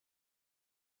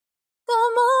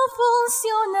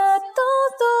funciona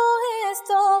todo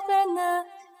esto? Ven a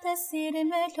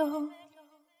decírmelo.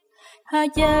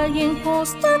 Hay alguien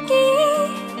justo aquí,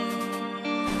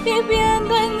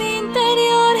 viviendo en mi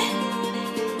interior.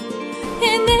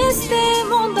 En este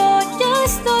mundo ya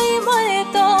estoy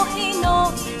muerto y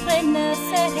no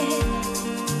renaceré.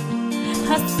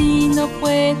 Así no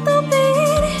puedo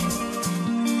ver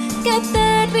que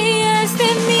te ríes de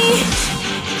mí.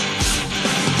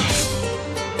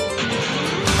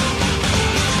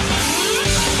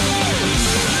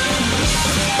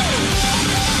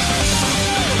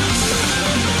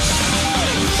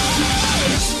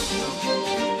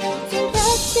 Sin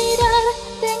respirar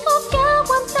tengo que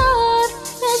aguantar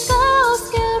el caos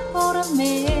que por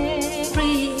me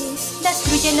ríes.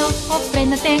 Destrúyelo o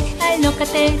frénate,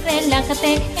 alócate,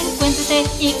 relájate, encuéntrate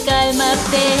y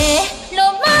cálmate. Lo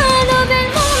malo del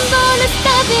mundo lo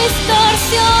está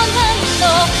distorsionando.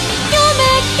 Yo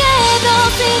me quedo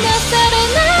sin hacer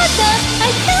nada.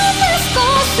 Hay tantas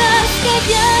cosas que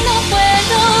ya no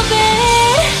puedo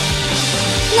ver.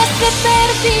 Las he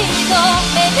perdido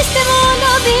en este mundo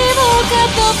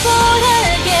dibujado por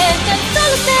alguien.